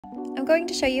going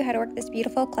to show you how to work this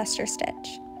beautiful cluster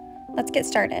stitch. Let's get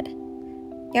started.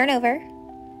 Yarn over,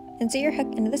 insert your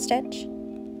hook into the stitch,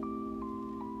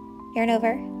 yarn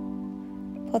over,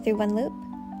 pull through one loop,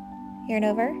 yarn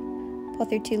over, pull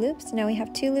through two loops. Now we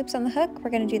have two loops on the hook. We're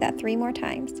going to do that 3 more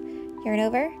times. Yarn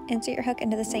over, insert your hook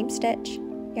into the same stitch,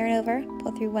 yarn over,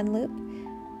 pull through one loop,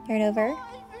 yarn over,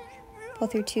 pull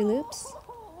through 2 loops.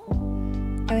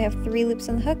 Now we have 3 loops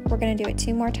on the hook. We're going to do it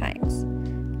 2 more times.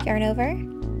 Yarn over,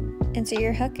 insert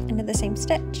your hook into the same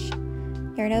stitch,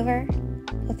 yarn over,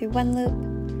 pull through one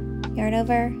loop, yarn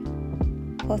over,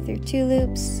 pull through 2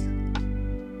 loops.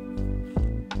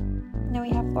 Now we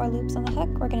have 4 loops on the hook.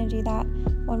 We're going to do that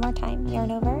 1 more time.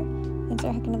 Yarn over,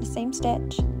 insert hook into the same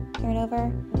stitch, yarn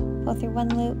over, pull through one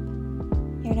loop,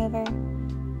 yarn over,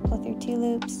 pull through 2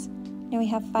 loops. Now we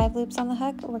have 5 loops on the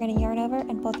hook. We're going to yarn over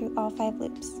and pull through all 5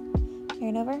 loops.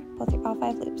 Yarn over, pull through all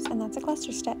 5 loops, and that's a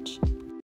cluster stitch.